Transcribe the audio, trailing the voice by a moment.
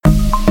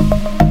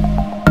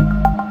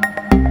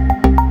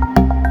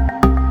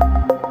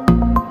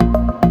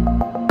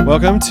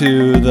Welcome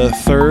to the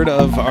third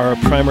of our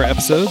primer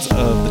episodes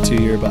of the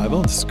 2 Year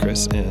Bible. This is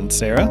Chris and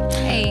Sarah.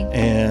 Hey.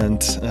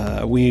 And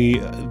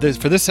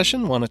for this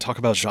session, want to talk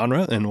about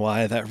genre and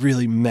why that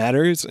really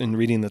matters in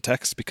reading the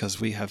text, because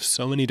we have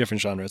so many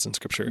different genres in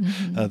Scripture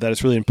that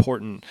it's really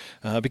important.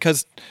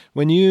 Because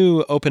when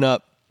you open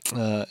up,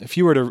 if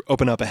you were to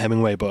open up a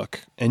Hemingway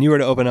book, and you were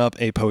to open up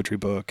a poetry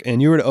book, and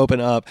you were to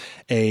open up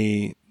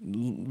a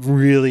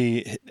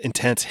really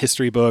intense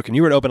history book, and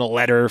you were to open a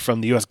letter from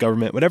the U.S.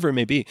 government, whatever it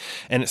may be,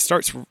 and it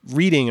starts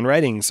reading and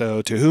writing,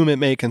 so to whom it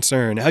may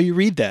concern, how you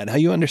read that, how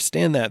you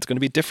understand that, it's going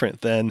to be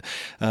different than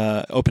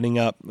opening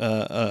up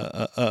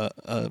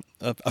a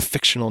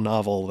fictional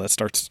novel that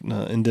starts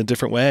in a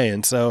different way.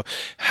 And so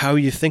how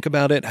you think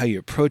about it, how you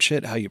approach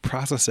it, how you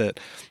process it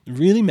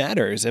really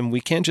matters. And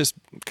we can't just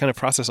kind of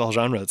process all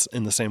genres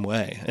in the same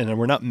way. And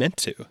we're not meant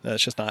to.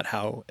 That's just not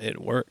how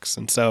it works.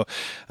 And so,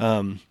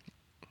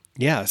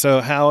 so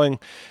how, and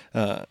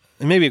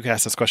maybe we could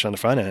ask this question on the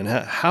front end,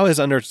 how has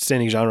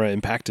understanding genre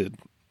impacted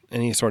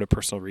any sort of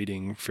personal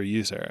reading for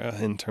you, Sarah,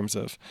 in terms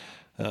of,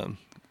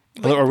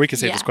 or we could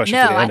save this question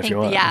for the end if you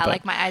want. Yeah,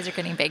 like my eyes are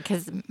getting big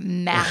because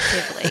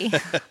massively.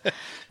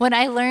 When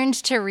I learned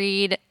to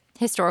read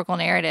historical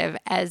narrative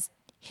as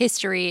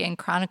history and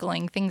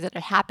chronicling things that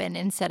had happened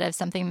instead of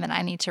something that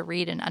I need to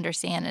read and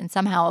understand and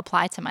somehow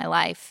apply to my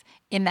life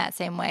in that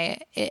same way,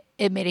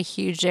 it made a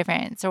huge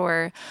difference.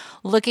 Or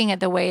looking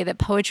at the way that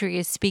poetry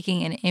is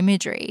speaking in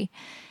imagery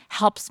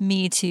helps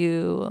me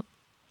to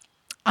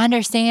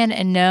understand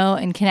and know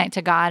and connect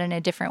to God in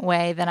a different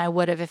way than I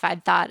would have if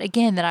I'd thought,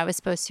 again, that I was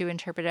supposed to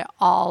interpret it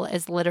all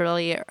as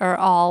literally or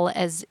all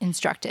as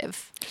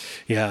instructive.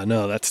 Yeah,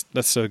 no, that's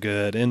so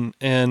good.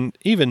 And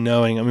even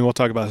knowing, I mean, we'll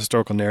talk about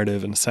historical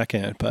narrative in a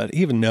second, but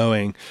even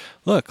knowing,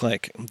 look,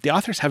 like the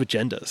authors have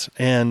agendas,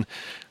 and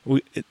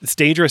it's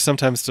dangerous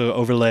sometimes to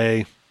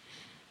overlay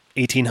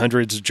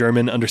 1800s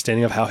German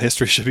understanding of how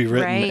history should be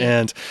written. Right.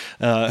 And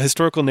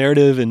historical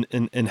narrative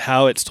and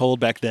how it's told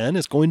back then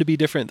is going to be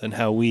different than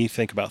how we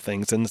think about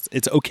things. And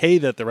it's okay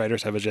that the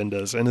writers have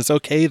agendas, and it's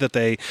okay that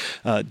they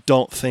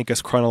don't think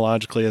as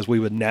chronologically as we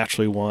would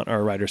naturally want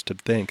our writers to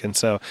think. And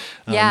so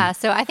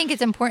so I think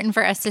it's important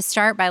for us to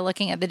start by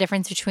looking at the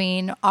difference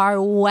between our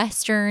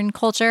Western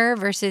culture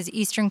versus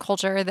Eastern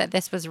culture that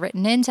this was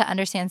written in, to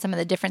understand some of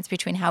the difference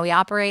between how we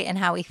operate and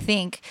how we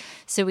think,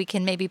 so we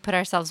can maybe put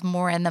ourselves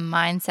more in the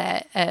mindset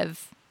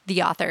of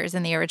the authors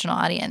and the original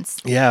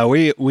audience. Yeah,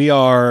 we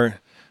are,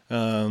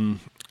 and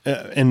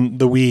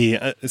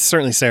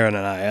certainly Sarah and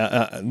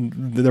I,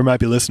 there might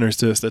be listeners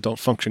to us that don't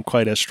function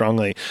quite as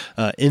strongly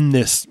in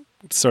this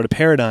sort of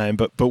paradigm,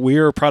 but we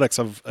are products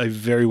of a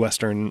very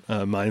Western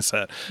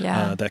mindset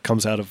that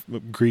comes out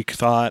of Greek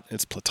thought.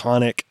 It's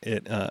Platonic.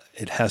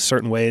 It has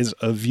certain ways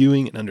of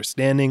viewing and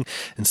understanding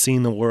and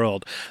seeing the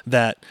world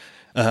that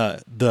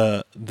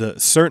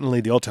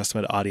certainly the Old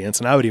Testament audience,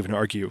 and I would even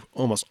argue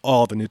almost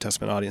all the New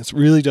Testament audience,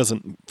 really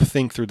doesn't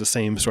think through the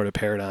same sort of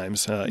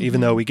paradigms,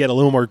 even though we get a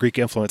little more Greek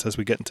influence as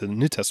we get into the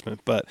New Testament.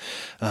 But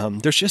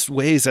there's just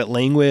ways that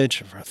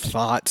language,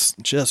 thoughts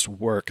just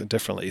work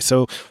differently.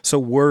 So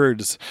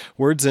words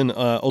in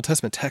Old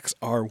Testament texts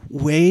are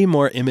way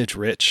more image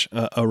rich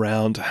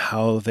around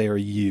how they are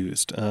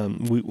used.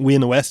 We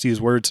in the West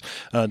use words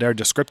that are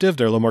descriptive.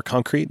 They're a little more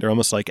concrete. They're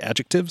almost like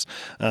adjectives.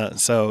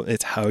 So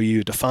it's how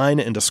you define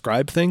and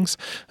describe things,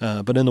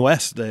 but in the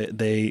West,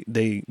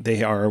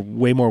 they are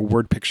way more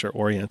word picture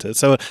oriented.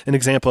 So an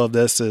example of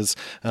this is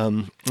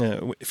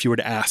if you were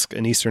to ask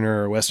an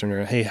Easterner or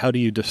Westerner, "Hey, how do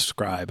you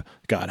describe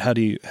God? How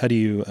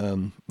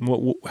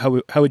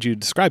would you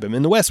describe him?"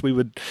 In the West, we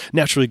would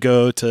naturally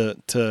go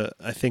to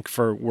I think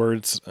for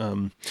words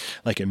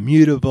like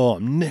immutable,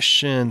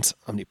 omniscient,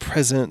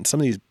 omnipresent, some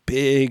of these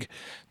big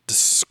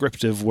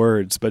descriptive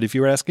words. But if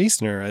you were to ask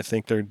Easterner, I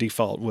think their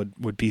default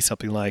would be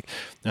something like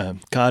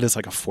God is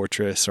like a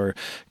fortress, or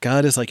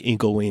God is like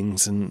eagle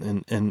wings,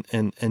 and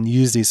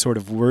use these sort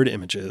of word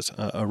images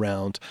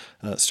around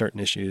certain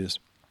issues.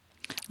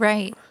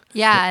 Right.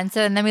 Yeah. And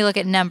then we look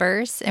at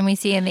numbers, and we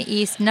see in the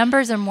East,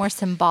 numbers are more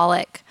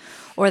symbolic,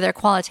 or they're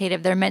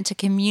qualitative. They're meant to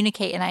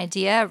communicate an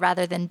idea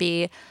rather than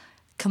be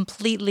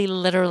completely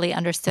literally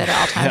understood at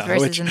all times,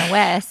 versus in the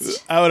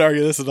West. I would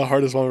argue this is the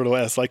hardest one for the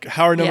West. Like,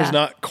 how are numbers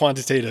not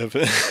quantitative?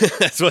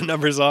 That's what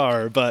numbers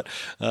are. But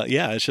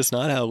it's just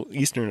not how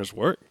Easterners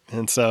work.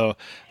 And so,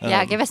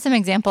 give us some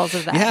examples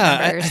of that.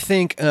 Yeah,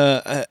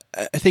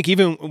 I think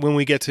even when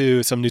we get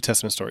to some New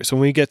Testament stories, when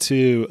we get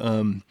to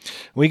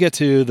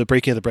the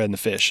breaking of the bread and the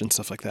fish and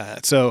stuff like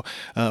that. So,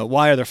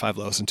 why are there 5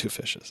 loaves and 2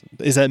 fishes?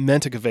 Is that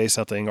meant to convey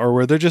something, or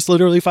were there just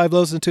literally 5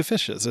 loaves and 2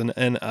 fishes?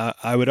 And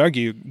I would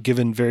argue,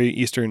 given very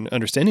Eastern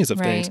understandings of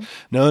things,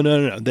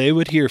 no, they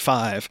would hear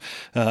 5.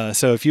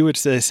 So if you would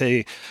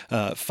say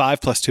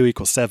 5 plus 2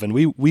 equals 7,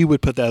 we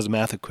would put that as a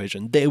math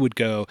equation. They would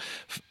go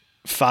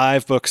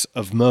 5 books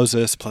of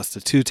Moses plus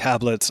the 2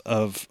 tablets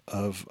of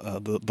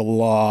the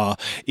law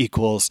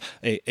equals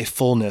a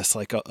fullness,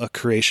 like a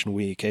creation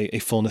week, a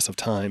fullness of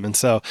time. And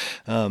so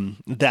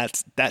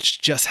that's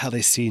just how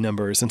they see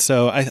numbers. And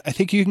so I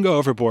think you can go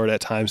overboard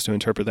at times to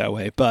interpret that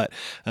way. But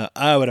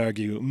I would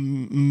argue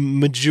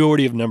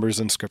majority of numbers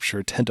in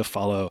Scripture tend to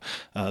follow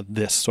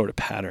this sort of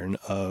pattern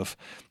of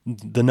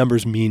the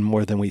numbers mean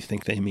more than we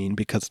think they mean,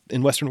 because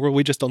in Western world,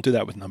 we just don't do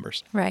that with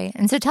numbers. Right.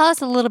 And so tell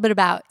us a little bit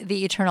about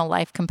the eternal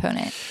life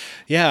component.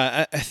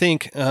 Yeah, I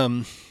think,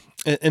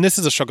 and this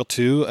is a struggle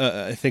too.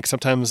 I think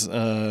sometimes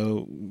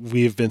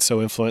we've been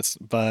so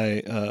influenced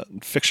by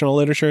fictional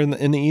literature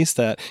in the East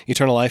that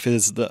eternal life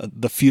is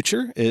the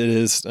future. It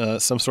is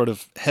some sort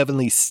of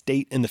heavenly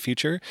state in the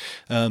future.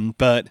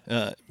 But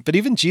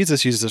even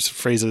Jesus uses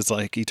phrases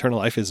like eternal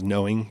life is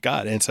knowing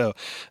God. And so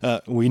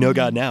we know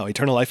God now.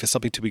 Eternal life is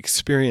something to be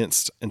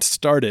experienced and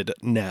started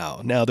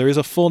now. Now, there is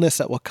a fullness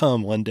that will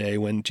come one day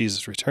when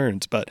Jesus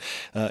returns. But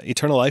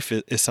eternal life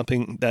is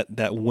something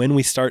that when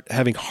we start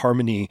having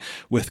harmony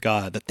with God,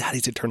 that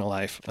is eternal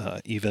life,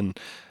 even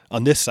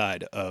on this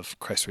side of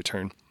Christ's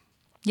return.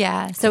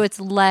 Yeah. So it's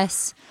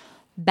less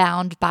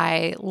bound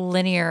by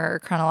linear or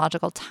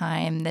chronological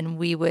time than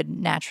we would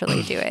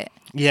naturally do it.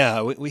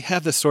 Yeah. We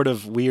have this sort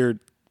of weird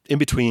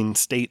in-between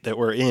state that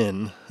we're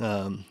in,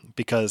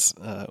 because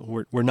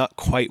we're not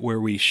quite where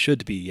we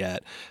should be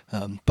yet.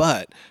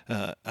 But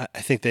I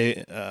think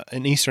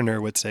an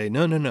Easterner would say,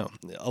 no.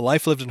 A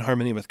life lived in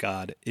harmony with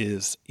God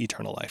is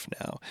eternal life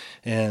now.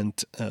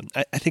 And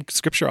I think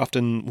Scripture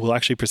often will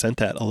actually present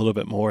that a little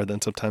bit more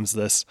than sometimes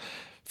this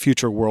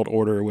future world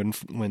order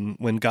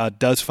when God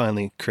does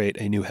finally create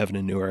a new heaven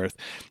and new earth.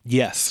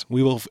 Yes,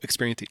 we will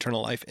experience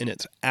eternal life in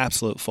its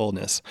absolute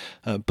fullness,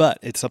 but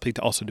it's something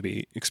also to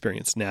be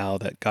experienced now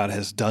that God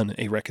has done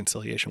a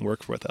reconciliation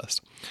work with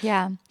us.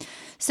 Yeah.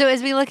 So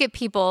as we look at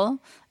people,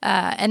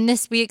 and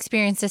we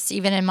experience this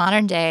even in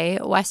modern day,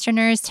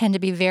 Westerners tend to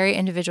be very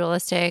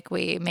individualistic.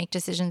 We make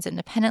decisions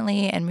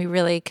independently, and we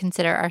really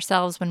consider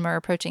ourselves when we're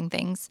approaching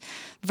things,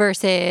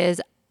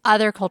 versus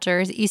other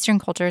cultures, Eastern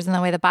cultures, and the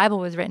way the Bible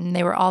was written,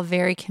 they were all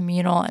very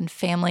communal and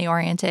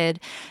family-oriented.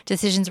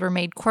 Decisions were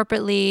made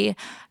corporately.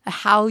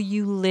 How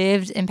you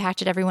lived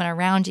impacted everyone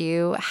around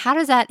you. How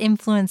does that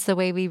influence the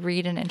way we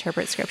read and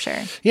interpret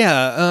Scripture?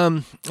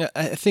 Yeah,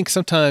 I think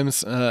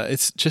sometimes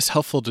it's just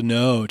helpful to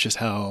know just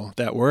how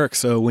that works.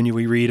 So when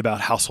we read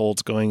about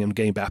households going and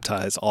getting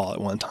baptized all at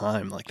one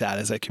time, like that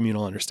is a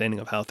communal understanding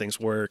of how things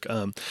work.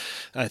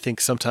 I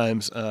think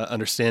sometimes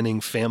understanding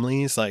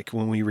families, like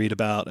when we read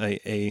about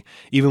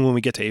even when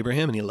we get to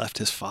Abraham and he left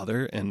his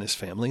father and his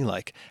family,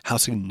 like how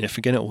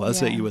significant it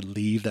was that you would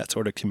leave that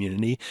sort of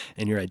community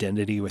and your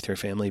identity with your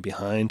family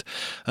behind.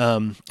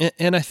 And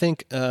I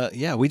think,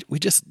 we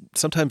just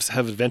sometimes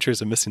have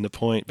adventures of missing the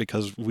point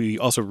because we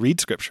also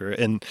read Scripture,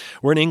 and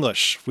we're in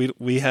English.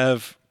 We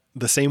have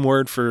the same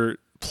word for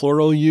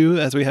plural you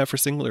as we have for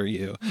singular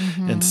you.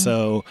 Mm-hmm. And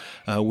so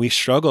we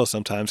struggle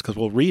sometimes because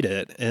we'll read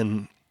it,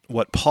 and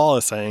what Paul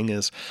is saying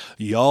is,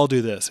 y'all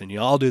do this, and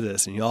y'all do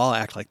this, and y'all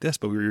act like this,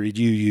 but we read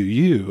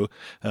you,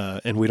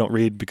 and we don't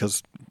read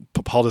because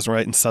Paul doesn't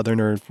write in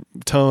Southerner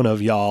tone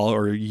of y'all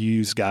or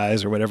yous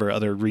guys or whatever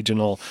other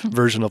regional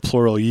version of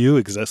plural you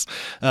exists.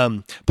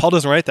 Paul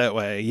doesn't write that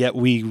way, yet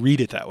we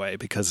read it that way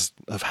because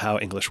of how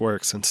English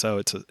works. And so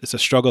it's a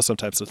struggle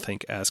sometimes to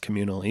think as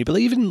communally, but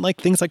even like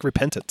things like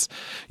repentance.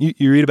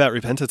 You read about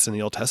repentance in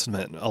the Old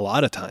Testament a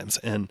lot of times,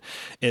 and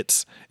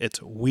it's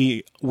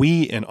we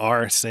and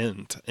our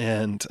sinned.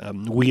 And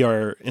we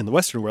are in the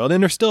Western world,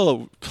 and there's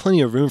still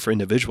plenty of room for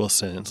individual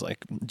sins.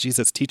 Like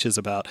Jesus teaches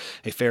about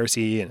a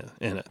Pharisee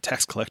and a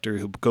tax collector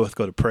who go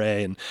to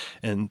pray,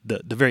 and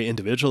the very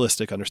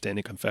individualistic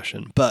understanding of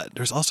confession. But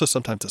there's also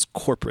sometimes this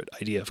corporate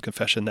idea of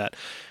confession that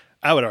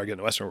I would argue in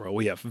the Western world,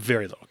 we have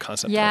very little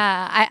concept of.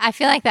 Yeah, I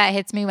feel like that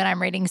hits me when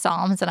I'm reading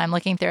Psalms and I'm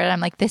looking through it.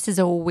 I'm like, this is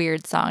a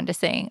weird song to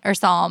sing or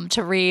psalm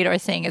to read or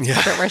sing as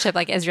corporate worship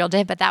like Israel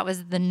did. But that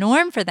was the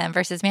norm for them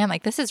versus me. I'm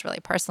like, this is really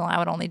personal. I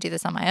would only do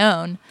this on my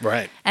own.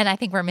 Right. And I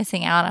think we're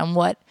missing out on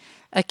what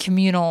a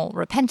communal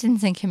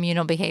repentance and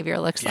communal behavior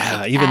looks like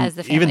as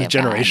the family even the of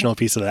God. generational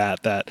piece of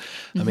that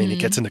I mean, it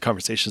gets into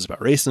conversations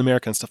about race in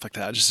America and stuff like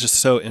that. It's just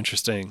so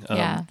interesting.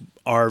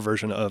 Our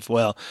version of,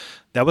 well,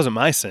 that wasn't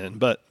my sin,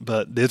 but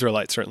the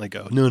Israelites certainly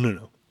go,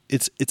 no.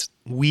 It's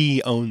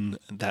we own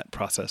that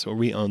process, or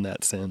we own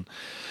that sin.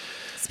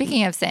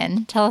 Speaking of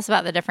sin, tell us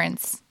about the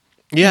difference.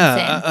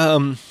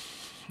 Yeah.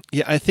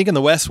 I think in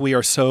the West, we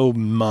are so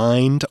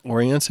mind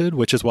oriented,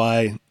 which is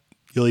why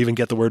you'll even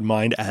get the word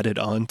mind added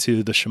on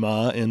to the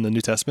Shema in the New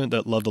Testament,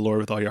 that love the Lord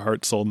with all your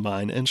heart, soul,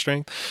 mind, and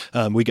strength.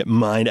 We get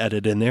mind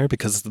added in there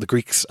because the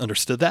Greeks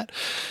understood that.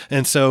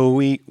 And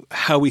so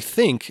how we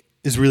think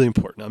is really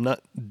important. I'm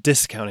not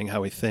discounting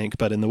how we think,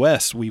 but in the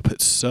West, we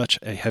put such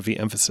a heavy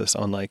emphasis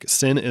on like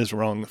sin is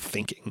wrong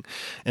thinking.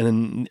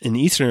 And an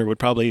Easterner would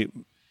probably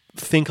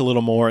think a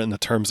little more in the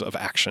terms of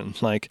action.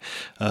 Like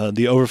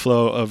the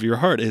overflow of your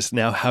heart is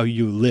now how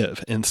you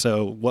live. And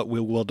so what we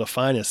will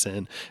define as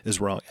sin is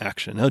wrong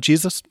action. Now,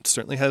 Jesus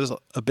certainly has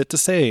a bit to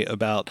say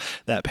about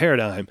that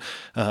paradigm,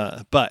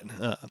 but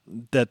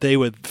that they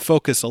would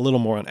focus a little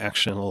more on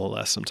action, a little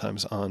less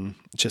sometimes on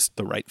just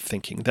the right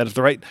thinking. That if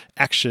the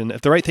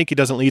right thinking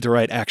doesn't lead to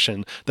right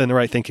action, then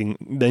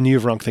you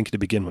have wrong thinking to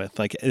begin with.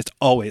 Like, it's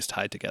always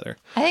tied together.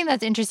 I think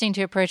that's interesting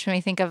to approach when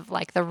we think of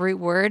like the root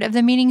word of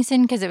the meaning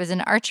sin, because it was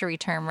an archery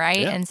term, right?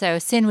 Yeah. And so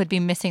sin would be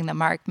missing the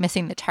mark,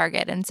 missing the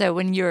target. And so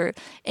when you're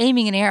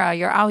aiming an arrow,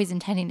 you're always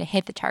intending to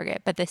hit the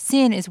target. But the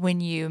sin is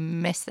when you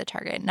miss the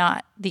target,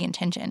 not the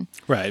intention.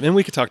 Right. And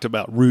we could talk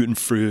about root and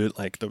fruit,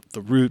 like the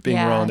root being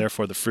Yeah. wrong,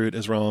 therefore the fruit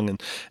is wrong,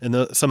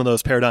 and some of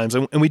those paradigms.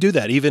 And we do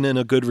that even in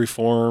a good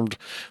Reformed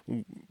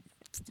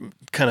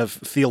kind of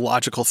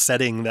theological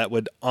setting that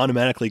would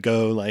automatically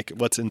go like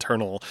what's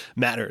internal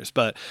matters.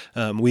 But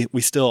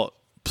we still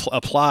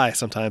apply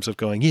sometimes of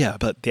going, yeah,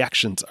 but the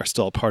actions are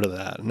still a part of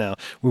that. Now,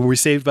 were we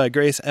saved by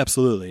grace?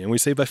 Absolutely. And we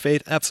saved by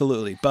faith?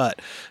 Absolutely.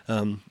 But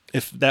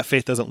if that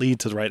faith doesn't lead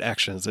to the right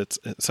actions,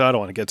 so I don't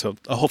want to get to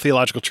a whole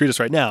theological treatise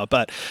right now,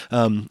 but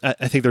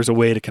I think there's a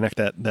way to connect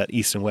that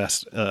east and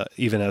west,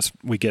 even as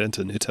we get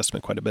into the New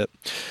Testament quite a bit.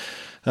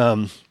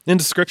 In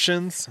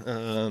descriptions,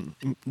 a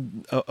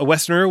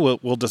Westerner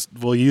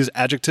will use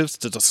adjectives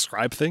to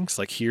describe things.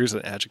 Like, here's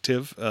an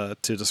adjective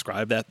to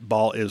describe that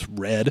ball is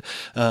red.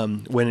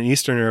 When an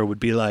Easterner would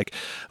be like,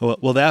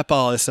 well, that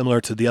ball is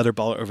similar to the other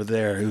ball over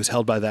there who's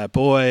held by that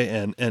boy,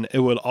 and it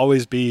would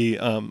always be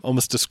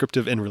almost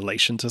descriptive in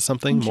relation to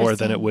something more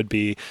than it would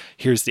be,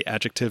 here's the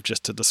adjective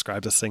just to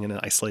describe this thing in an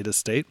isolated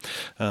state.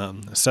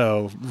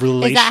 So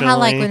relationally, is that how,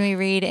 like, when we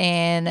read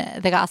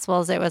in the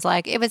Gospels, it was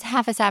like, it was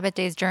half a Sabbath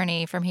day's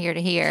journey from here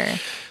to here?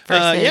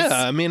 Yeah,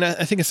 I mean,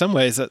 I think in some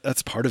ways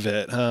that's part of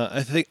it.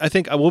 I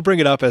think I will bring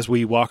it up as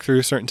we walk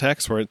through certain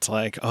texts where it's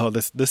like, oh,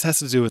 this has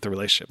to do with the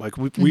relationship. Like,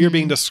 we are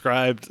being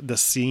described the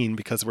scene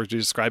because we're to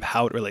describe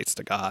how it relates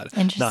to God,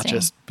 not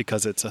just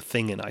because it's a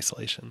thing in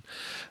isolation.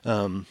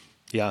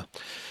 Yeah.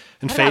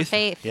 And what about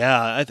faith?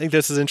 Yeah, I think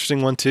this is an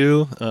interesting one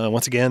too.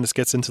 Once again, this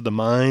gets into the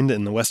mind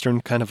and the Western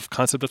kind of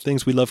concept of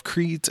things. We love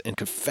creeds and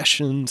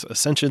confessions,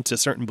 ascension to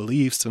certain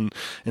beliefs and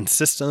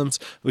systems,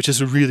 which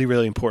is really,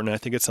 really important. I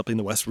think it's something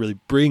the West really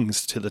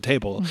brings to the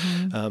table.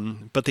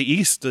 But the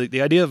East,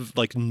 the idea of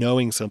like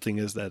knowing something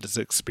is that it's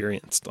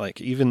experienced. Like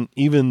even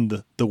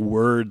the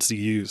words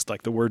used,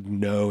 like the word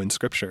know in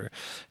Scripture,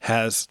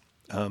 has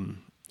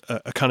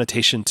a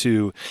connotation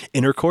to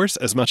intercourse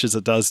as much as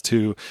it does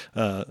to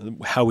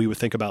how we would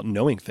think about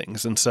knowing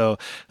things. And so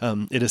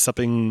it is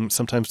something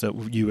sometimes that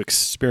you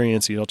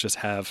experience. You don't just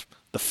have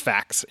the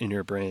facts in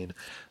your brain.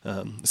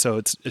 So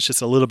it's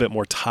just a little bit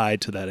more tied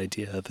to that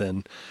idea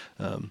than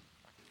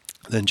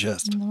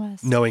just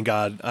knowing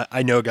God.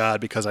 I know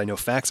God because I know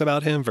facts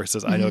about him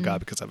versus I know God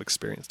because I've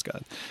experienced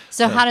God.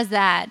 So how does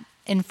that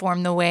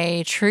inform the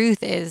way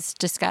truth is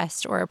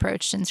discussed or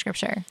approached in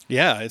Scripture?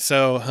 Yeah.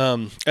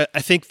 So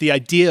I think the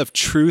idea of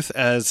truth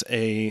as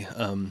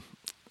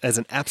as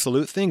an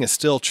absolute thing is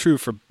still true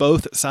for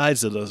both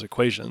sides of those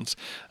equations.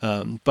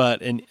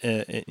 But an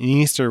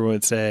Easter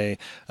would say,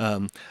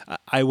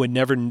 I would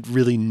never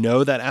really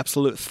know that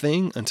absolute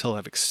thing until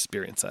I've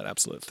experienced that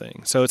absolute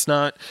thing. So it's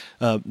not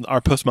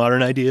our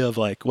postmodern idea of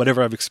like,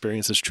 whatever I've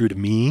experienced is true to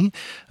me.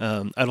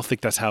 I don't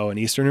think that's how an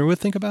Easterner would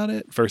think about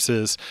it,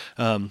 versus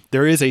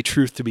there is a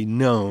truth to be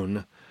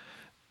known.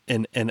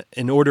 And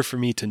in order for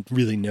me to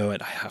really know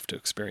it, I have to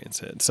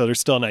experience it. So there's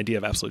still an idea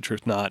of absolute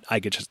truth, not I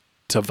get just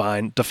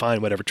define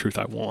whatever truth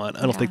I want.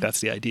 I don't think that's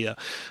the idea.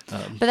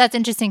 But that's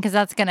interesting because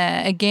that's going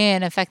to,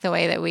 again, affect the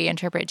way that we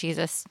interpret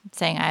Jesus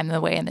saying, I'm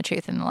the way and the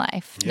truth and the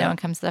life. No one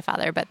comes to the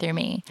Father but through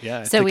me.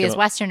 Yeah, so we as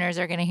Westerners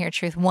are going to hear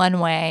truth one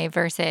way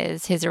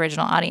versus his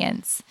original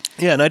audience.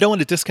 Yeah, and I don't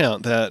want to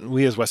discount that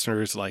we as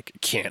Westerners like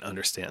can't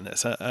understand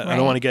this. I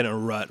don't want to get in a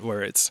rut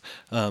where it's,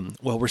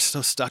 we're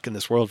so stuck in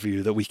this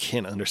worldview that we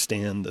can't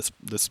understand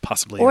this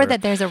possibly. Or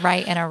that there's a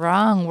right and a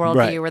wrong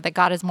worldview, or that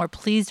God is more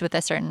pleased with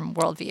a certain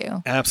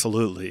worldview.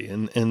 Absolutely.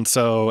 And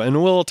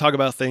we'll talk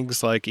about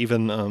things like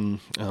even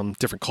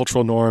different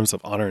cultural norms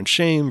of honor and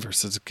shame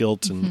versus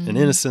guilt and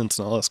innocence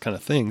and all those kind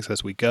of things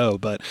as we go.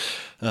 But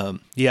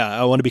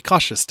I want to be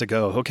cautious to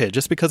go, okay,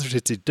 just because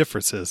there's these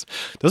differences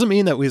doesn't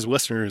mean that we as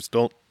Westerners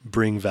don't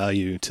bring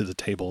value to the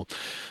table.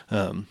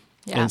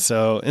 And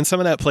some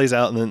of that plays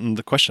out in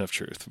the question of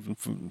truth.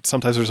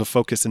 Sometimes there's a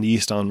focus in the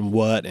East on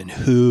what and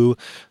who.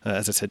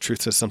 As I said,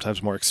 truth is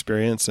sometimes more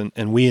experience,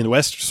 and we in the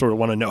West sort of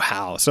want to know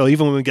how. So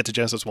even when we get to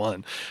Genesis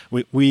 1,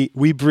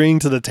 we bring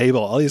to the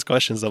table all these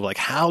questions of like,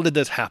 how did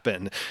this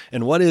happen?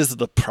 And what is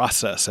the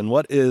process? And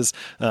what is,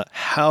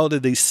 how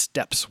did these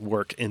steps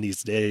work in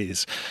these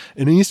days?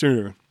 And an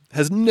Easterner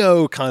has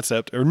no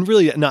concept, or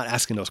really not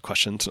asking those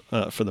questions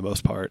for the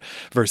most part,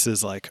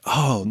 versus like,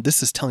 oh,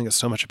 this is telling us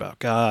so much about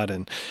God,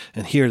 and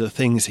here are the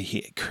things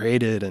he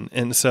created.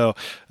 And so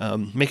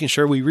making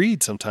sure we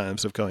read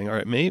sometimes of going, all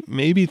right,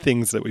 maybe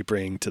things that we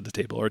bring to the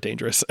table are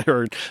dangerous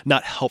or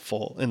not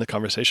helpful in the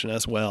conversation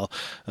as well.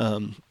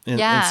 And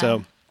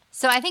so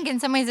So I think in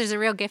some ways there's a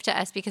real gift to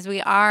us because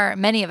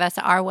many of us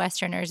are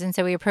Westerners. And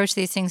so we approach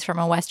these things from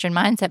a Western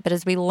mindset. But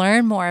as we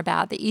learn more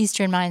about the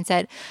Eastern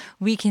mindset,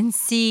 we can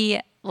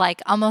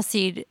almost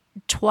see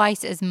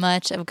twice as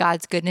much of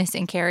God's goodness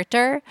and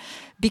character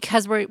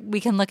because we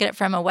can look at it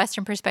from a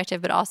Western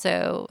perspective, but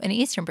also an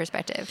Eastern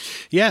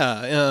perspective.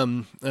 Yeah.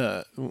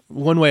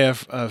 One way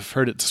I've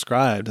heard it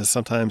described is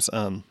sometimes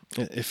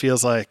it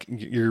feels like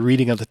your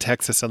reading of the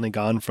text has suddenly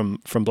gone from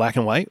black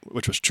and white,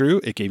 which was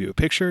true. It gave you a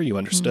picture, you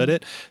understood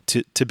it,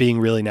 to being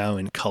really now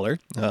in color.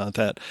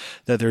 That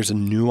there's a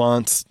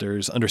nuance,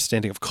 there's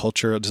understanding of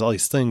culture, there's all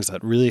these things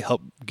that really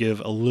help give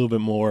a little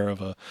bit more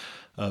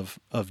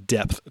of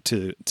depth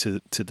to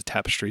the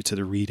tapestry, to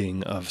the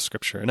reading of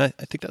Scripture. And I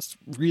think that's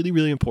really,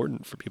 really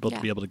important for people to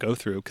be able to go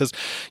through, because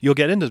you'll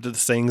get into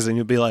these things and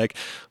you'll be like,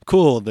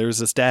 cool, there's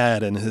this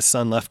dad and his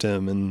son left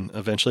him, and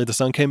eventually the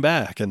son came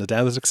back and the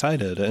dad was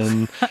excited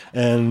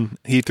and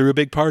he threw a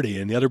big party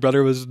and the other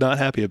brother was not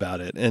happy about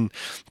it. And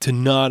to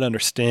not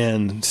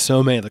understand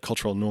so many of the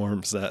cultural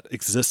norms that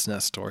exist in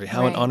that story,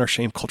 how an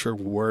honor-shame culture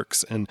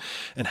works and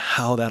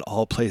how that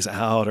all plays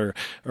out,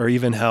 or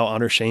even how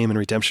honor, shame, and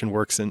redemption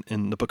works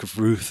in the book of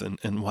Ruth,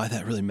 and why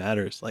that really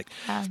matters. Like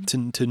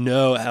to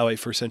know how a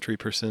first century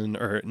person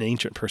or an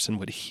ancient person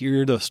would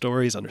hear those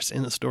stories,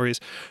 understand the stories,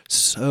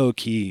 so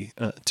key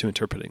to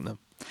interpreting them.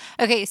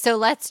 Okay, so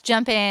let's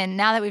jump in.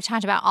 Now that we've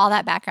talked about all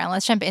that background,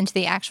 let's jump into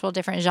the actual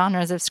different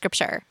genres of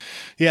Scripture.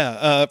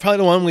 Yeah, probably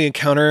the one we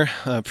encounter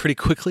pretty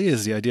quickly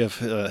is the idea of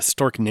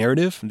historic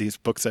narrative, these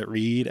books that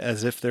read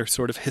as if they're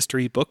sort of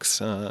history books.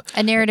 A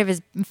narrative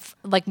is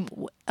like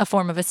a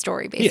form of a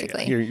story,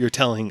 basically. Yeah, you're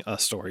telling a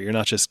story. You're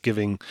not just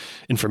giving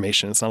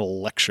information. It's not a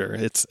lecture.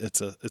 It's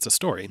a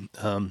story.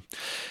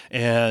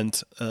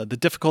 And the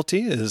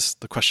difficulty is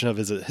the question of,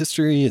 is it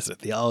history? Is it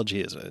theology?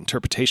 Is it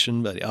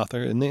interpretation by the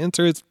author? And the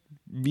answer is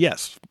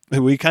yes,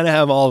 we kind of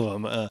have all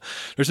of them.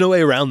 There's no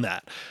way around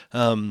that.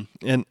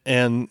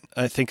 And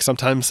I think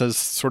sometimes as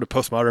sort of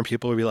postmodern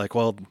people would be like,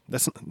 well,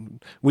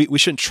 we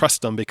shouldn't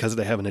trust them because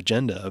they have an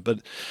agenda.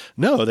 But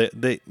no,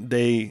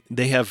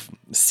 they have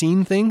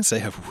seen things, they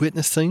have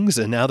witnessed things,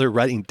 and now they're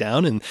writing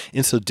down. And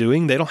in so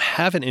doing, they don't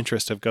have an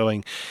interest of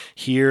going,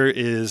 here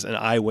is an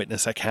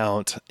eyewitness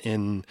account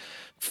in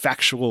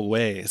factual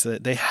ways.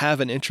 They have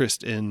an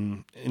interest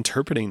in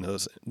interpreting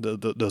those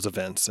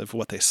events, of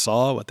what they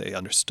saw, what they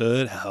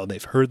understood, how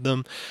they've heard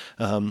them,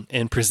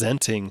 and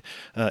presenting,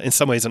 in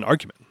some ways, an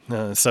argument.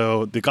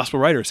 So the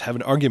gospel writers have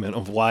an argument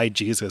of why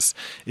Jesus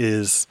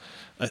is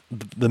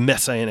the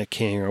messianic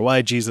king, or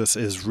why Jesus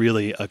is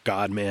really a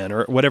God-man,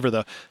 or whatever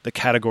the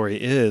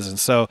category is. And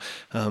so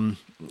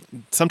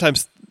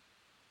sometimes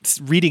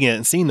reading it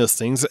and seeing those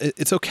things,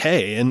 it's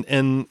okay.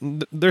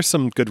 And there's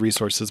some good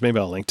resources, maybe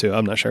I'll link to,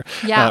 I'm not sure,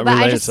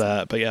 related to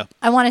that. But yeah.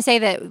 I want to say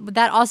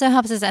that also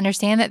helps us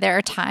understand that there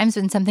are times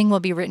when something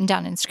will be written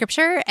down in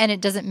Scripture, and it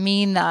doesn't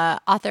mean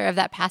the author of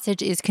that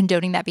passage is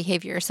condoning that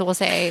behavior. So we'll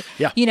say,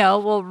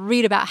 we'll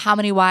read about how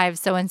many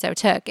wives so-and-so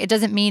took. It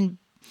doesn't mean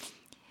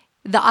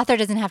the author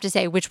doesn't have to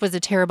say which was a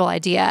terrible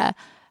idea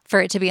for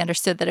it to be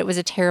understood that it was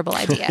a terrible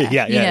idea.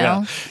 Yeah.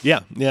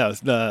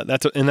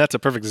 That's a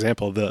perfect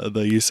example of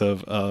the use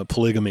of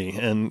polygamy.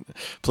 And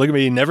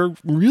polygamy never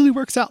really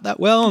works out that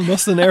well in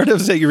most of the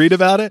narratives that you read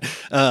about it.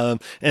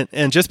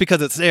 And just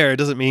because it's there, it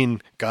doesn't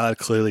mean God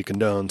clearly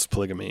condones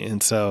polygamy.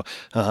 And so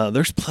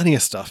there's plenty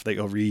of stuff that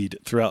you'll read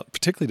throughout,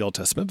 particularly the Old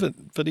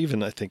Testament, but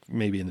even I think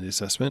maybe in the New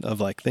Testament, of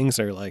like things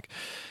that are like,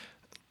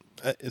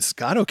 is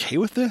God okay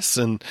with this?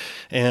 And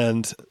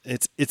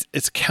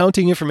it's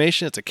counting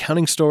information, it's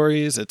accounting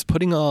stories, it's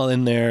putting all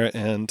in there,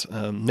 and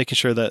making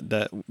sure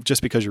that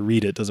just because you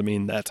read it doesn't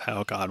mean that's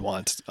how God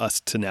wants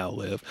us to now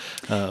live.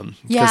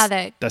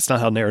 That's not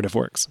how narrative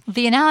works.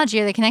 The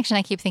analogy or the connection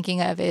I keep thinking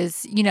of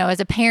is,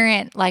 as a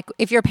parent, like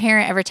if your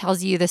parent ever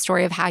tells you the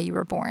story of how you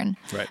were born,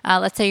 right.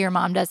 Let's say your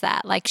mom does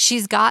that, like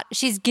she's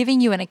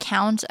giving you an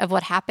account of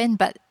what happened,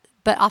 but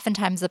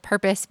oftentimes the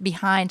purpose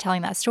behind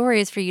telling that story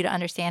is for you to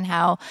understand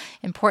how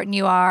important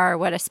you are,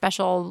 what a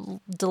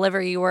special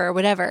delivery you were, or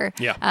whatever.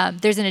 Yeah.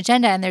 There's an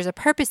agenda and there's a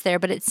purpose there,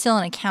 but it's still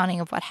an accounting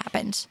of what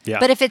happened. Yeah.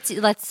 But if it's,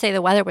 let's say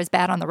the weather was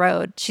bad on the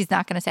road, she's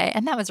not going to say,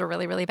 and that was a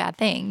really, really bad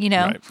thing,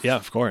 Right. Yeah,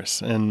 of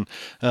course. And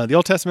the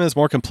Old Testament is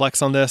more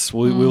complex on this.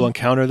 We will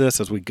encounter this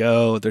as we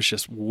go. There's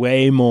just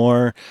way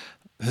more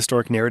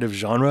historic narrative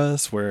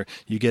genres where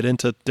you get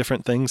into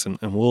different things, and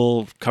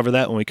we'll cover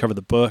that when we cover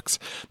the books.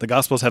 The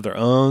Gospels have their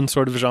own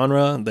sort of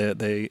genre.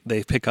 They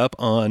pick up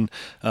on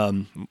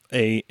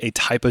a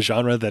type of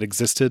genre that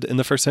existed in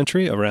the first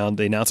century around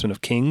the announcement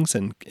of kings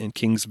and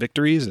kings'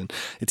 victories, and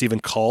it's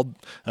even called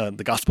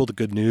the Gospel, the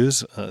Good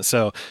News.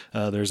 So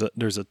there's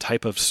a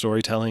type of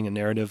storytelling and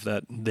narrative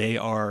that they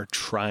are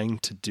trying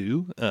to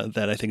do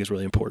that I think is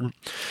really important.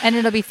 And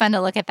it'll be fun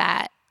to look at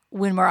that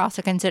when we're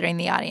also considering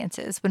the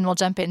audiences, when we'll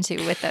jump into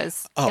with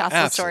those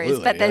gospel stories.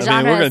 Absolutely. But the I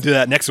genre, mean, we're going to do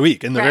that next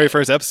week in the very Right.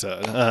 first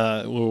episode.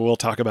 We'll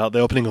talk about the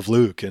opening of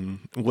Luke and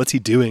what's he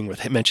doing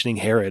with mentioning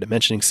Herod and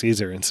mentioning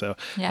Caesar. And so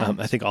Yeah.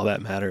 I think all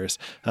that matters.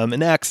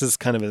 And Acts is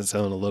kind of its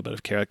own a little bit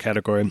of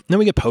category. And then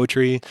we get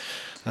poetry.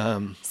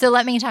 So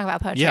let me talk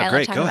about poetry. Yeah, I love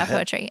great. talking Go about ahead.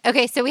 poetry.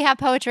 Okay, so we have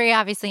poetry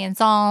obviously in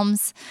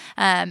Psalms,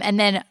 and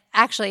then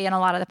actually in a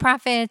lot of the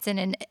prophets and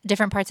in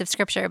different parts of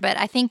Scripture. But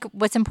I think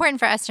what's important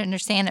for us to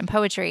understand in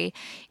poetry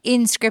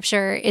in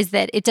Scripture is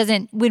that it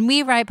doesn't, when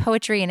we write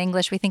poetry in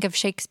English, we think of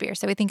Shakespeare.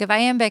 So we think of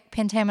iambic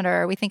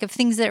pentameter, we think of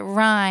things that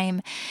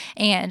rhyme.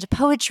 And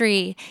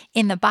poetry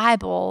in the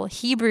Bible,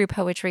 Hebrew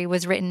poetry,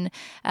 was written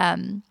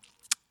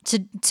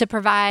to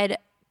provide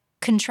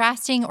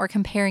contrasting or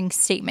comparing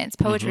statements.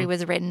 Poetry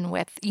was written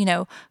with,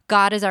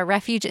 God is our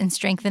refuge and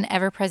strength and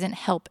ever-present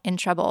help in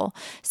trouble.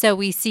 So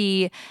we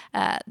see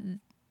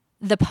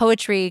the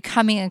poetry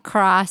coming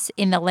across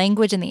in the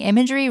language and the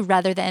imagery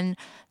rather than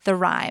the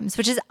rhymes,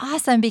 which is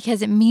awesome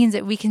because it means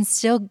that we can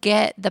still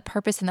get the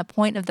purpose and the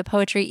point of the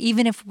poetry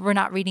even if we're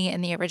not reading it in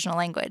the original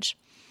language.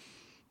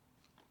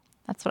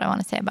 That's what I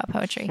want to say about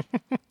poetry.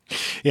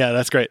 Yeah,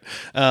 that's great.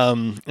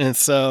 And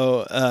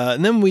so,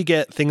 and then we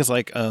get things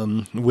like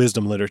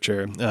wisdom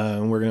literature.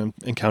 We're going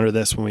to encounter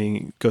this when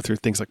we go through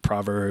things like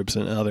Proverbs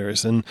and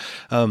others. And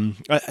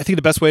I think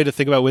the best way to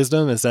think about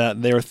wisdom is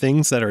that there are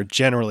things that are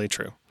generally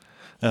true.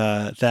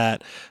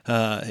 That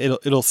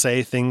it'll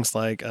say things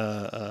like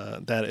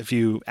that if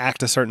you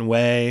act a certain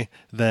way,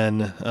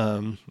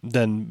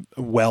 then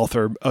wealth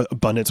or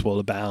abundance will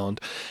abound,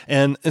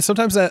 and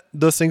sometimes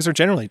those things are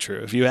generally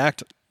true. If you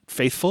act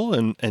faithful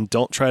and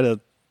don't try to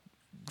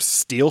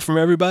steal from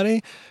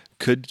everybody,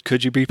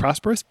 could you be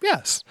prosperous?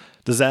 Yes.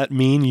 Does that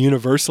mean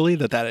universally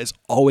that is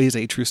always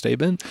a true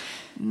statement?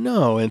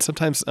 No. And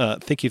sometimes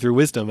thinking through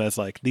wisdom as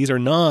like, these are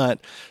not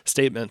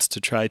statements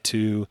to try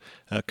to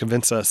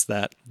convince us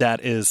that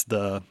is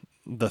the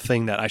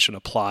thing that I should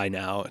apply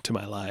now to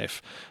my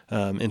life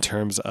in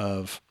terms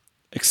of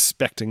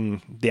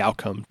expecting the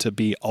outcome to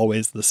be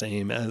always the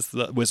same as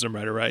the wisdom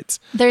writer writes.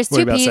 There's What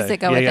two about P's say? that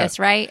go Yeah, with yeah. this,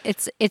 right?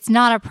 It's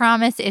not a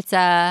promise. It's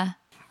a...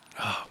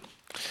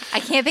 I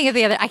can't think of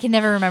the other. I can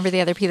never remember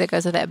the other P that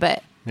goes with it,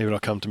 but Maybe it'll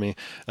come to me.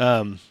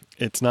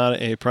 It's not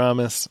a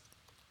promise.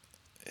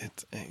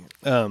 It's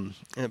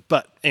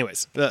but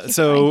anyways,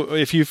 so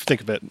if you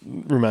think of it,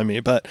 remind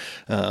me. But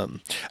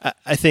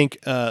I think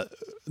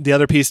the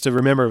other piece to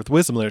remember with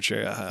wisdom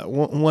literature,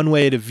 one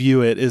way to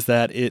view it is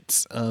that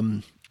it's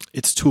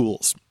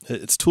tools.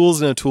 It's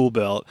tools in a tool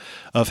belt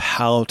of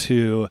how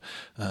to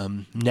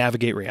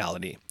navigate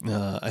reality.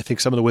 I think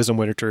some of the wisdom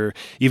literature,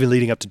 even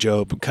leading up to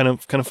Job, kind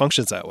of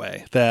functions that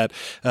way. That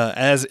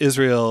as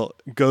Israel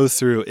goes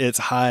through its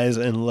highs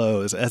and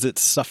lows, as it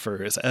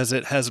suffers, as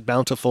it has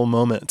bountiful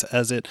moments,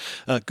 as it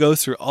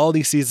goes through all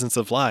these seasons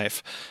of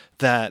life,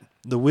 that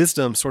the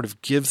wisdom sort of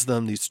gives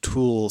them these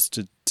tools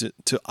to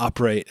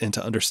operate and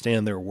to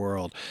understand their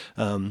world.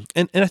 And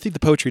I think the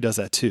poetry does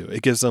that too.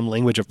 It gives them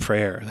language of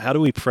prayer. How do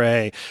we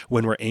pray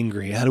when we're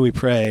angry? How do we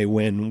pray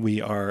when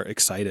we are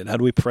excited? How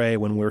do we pray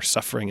when we're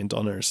suffering and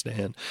don't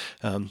understand?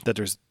 That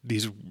there's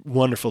these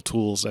wonderful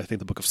tools I think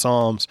the book of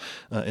Psalms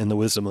and the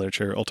wisdom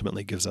literature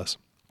ultimately gives us.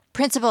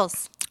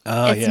 principles.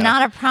 Oh, It's yeah.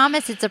 not a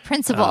promise, it's a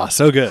principle.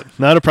 So good.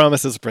 Not a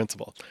promise, it's a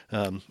principle.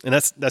 And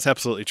that's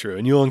absolutely true.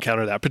 And you'll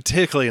encounter that,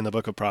 particularly in the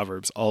book of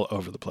Proverbs, all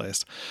over the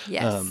place.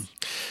 Yes.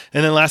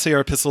 And then lastly,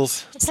 our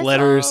epistles. It's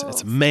letters.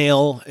 Epistles. It's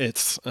mail.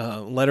 It's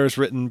letters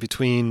written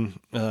between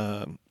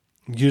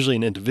usually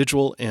an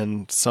individual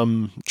and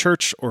some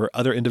church or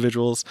other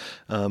individuals.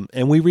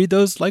 And we read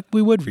those like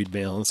we would read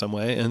mail in some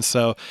way. And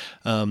so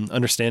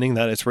understanding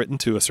that it's written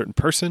to a certain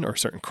person or a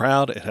certain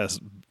crowd, it has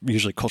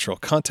usually cultural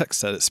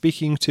context that it's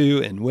speaking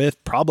to and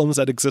with problems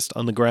that exist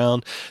on the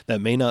ground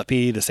that may not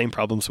be the same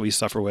problems we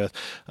suffer with.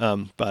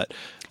 But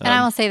And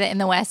I will say that in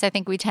the West, I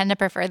think we tend to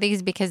prefer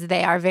these because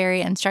they are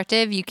very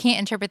instructive. You can't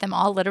interpret them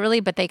all literally,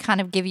 but they kind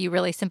of give you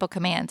really simple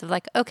commands of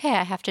like, okay,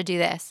 I have to do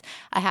this.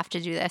 I have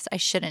to do this. I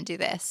shouldn't do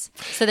this.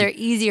 So they're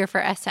easier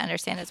for us to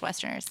understand as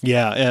Westerners.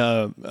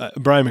 Yeah,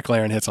 Brian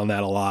McLaren hits on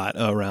that a lot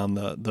around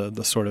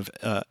the sort of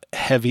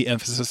heavy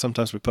emphasis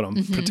sometimes we put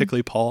on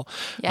particularly Paul,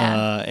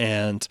 Yeah.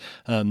 and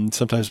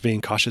sometimes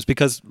being cautious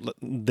because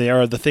they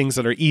are the things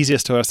that are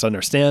easiest to us to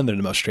understand. They're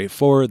the most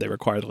straightforward. They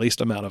require the least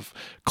amount of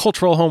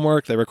cultural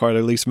homework. They require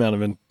the least amount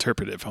of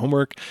interpretive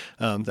homework.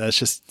 That's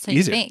just So you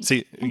easier. think.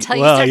 See, Until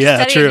you start yeah,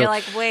 studying, true. you're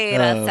like, wait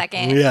a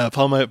second. Yeah,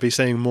 Paul might be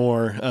saying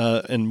more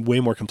and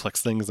way more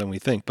complex things than we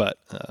think, but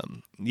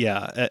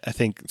yeah, I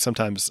think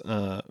sometimes,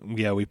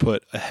 we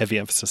put a heavy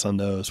emphasis on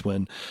those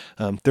when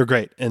they're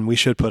great, and we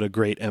should put a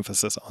great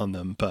emphasis on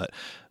them. But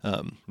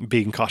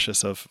being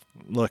cautious of,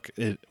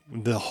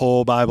 the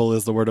whole Bible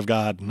is the Word of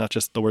God, not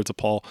just the words of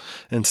Paul,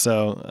 and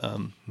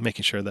so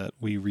making sure that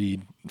we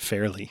read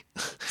fairly.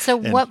 So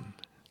what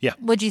yeah.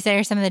 would you say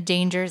are some of the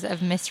dangers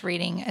of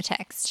misreading a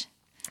text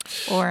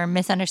or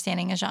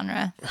misunderstanding a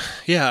genre?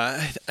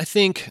 Yeah, I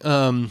think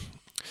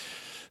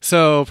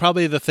So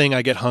probably the thing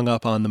I get hung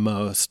up on the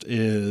most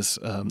is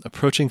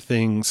approaching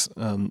things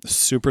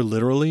super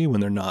literally when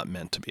they're not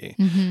meant to be.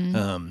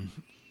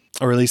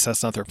 Or at least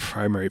that's not their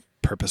primary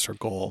purpose or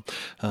goal.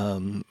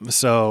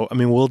 So, I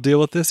mean, we'll deal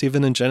with this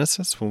even in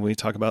Genesis when we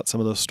talk about some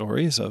of those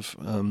stories of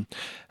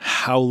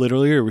how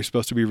literally are we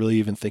supposed to be really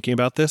even thinking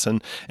about this.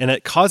 And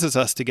it causes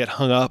us to get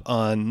hung up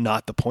on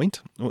not the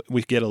point.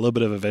 We get a little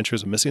bit of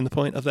adventures of missing the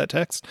point of that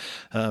text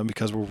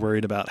because we're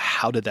worried about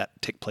how did that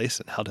take place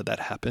and how did that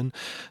happen.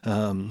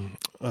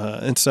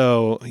 And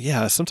so,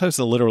 yeah, sometimes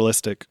the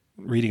literalistic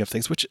reading of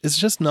things, which is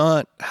just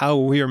not how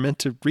we are meant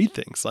to read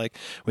things. Like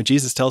when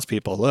Jesus tells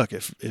people, look,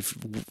 if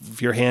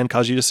your hand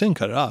causes you to sin,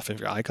 cut it off.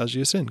 If your eye causes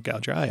you to sin,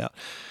 gouge your eye out.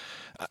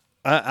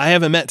 I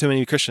haven't met too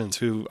many Christians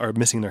who are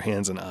missing their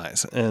hands and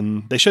eyes,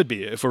 and they should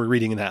be if we're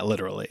reading that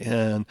literally.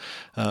 And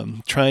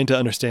trying to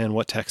understand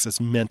what text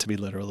is meant to be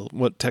literal,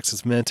 what text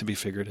is meant to be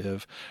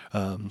figurative,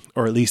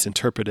 or at least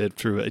interpreted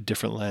through a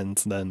different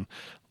lens than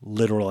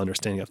literal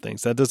understanding of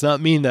things. That does not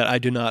mean that I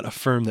do not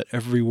affirm that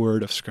every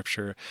word of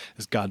Scripture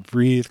is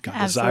God-breathed. God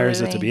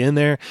desires it to be in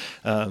there.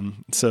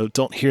 So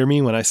don't hear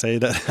me when I say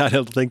that I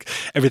don't think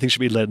everything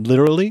should be read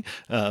literally,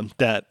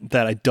 that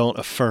I don't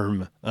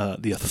affirm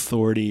the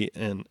authority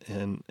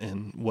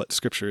and what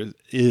Scripture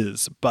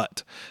is.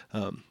 But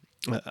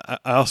I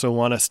also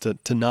want us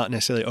to not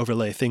necessarily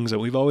overlay things that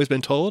we've always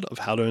been told of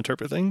how to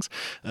interpret things,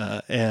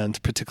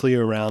 and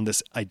particularly around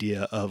this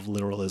idea of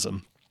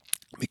literalism.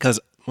 Because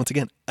once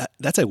again,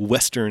 that's a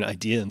Western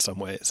idea in some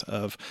ways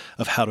of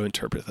how to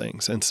interpret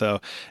things. And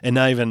so, and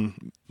not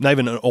even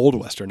an old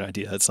Western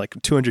idea. It's like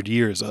 200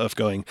 years of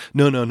going,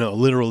 no,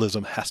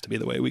 literalism has to be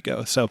the way we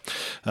go. So,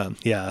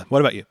 yeah. What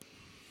about you?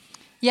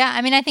 Yeah,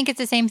 I mean, I think it's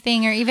the same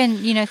thing, or even,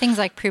 things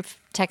like proof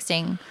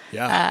texting.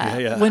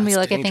 Yeah. When we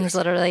look at things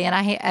literally. And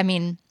I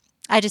mean,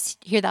 I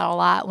just hear that a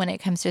lot when it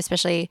comes to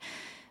especially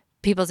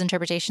people's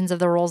interpretations of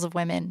the roles of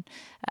women.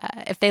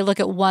 If they look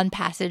at one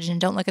passage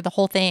and don't look at the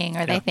whole thing,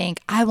 or they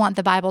think, I want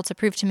the Bible to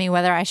prove to me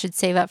whether I should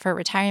save up for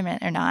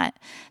retirement or not,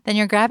 then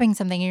you're grabbing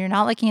something and you're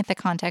not looking at the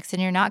context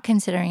and you're not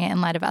considering it in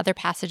light of other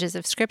passages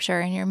of Scripture,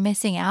 and you're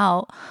missing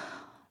out.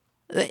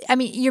 I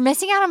mean, you're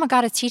missing out on what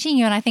God is teaching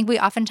you. And I think we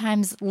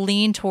oftentimes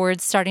lean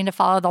towards starting to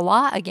follow the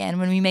law again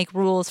when we make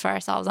rules for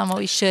ourselves on what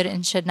we should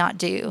and should not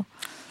do.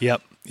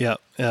 Yep.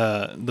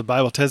 The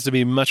Bible tends to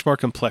be much more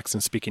complex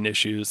in speaking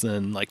issues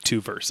than like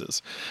 2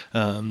 verses.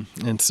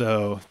 And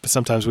so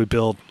sometimes we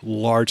build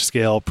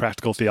large-scale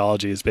practical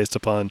theologies based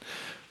upon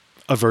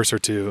a verse or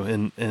two,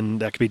 and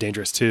that could be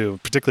dangerous too,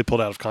 particularly pulled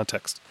out of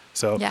context.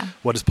 So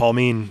what does Paul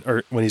mean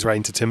when he's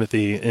writing to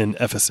Timothy in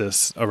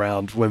Ephesus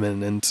around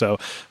women? And so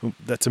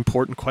that's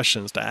important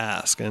questions to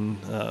ask,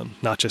 and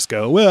not just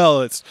go,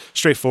 well, it's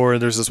straightforward.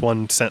 There's this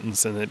one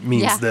sentence and it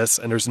means this,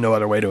 and there's no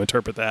other way to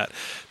interpret that.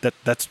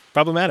 That's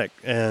problematic.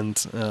 And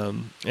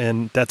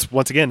that's,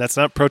 once again, that's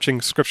not approaching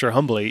Scripture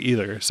humbly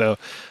either. So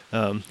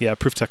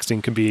proof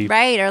texting can be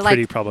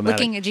pretty problematic.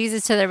 Looking at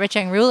Jesus to the rich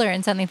young ruler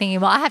and suddenly thinking,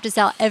 well, I have to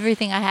sell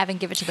everything I have and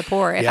give it to the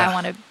poor if I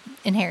want to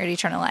inherit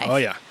eternal life. Oh,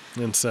 yeah.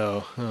 And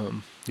so,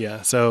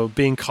 so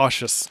being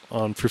cautious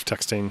on proof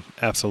texting,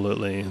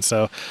 absolutely. And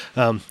so,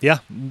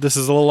 this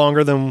is a little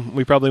longer than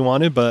we probably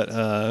wanted, but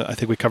I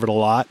think we covered a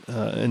lot.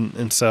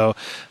 And so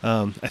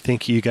I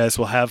think you guys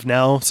will have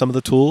now some of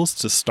the tools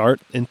to start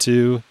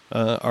into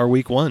our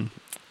week 1.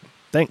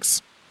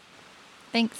 Thanks.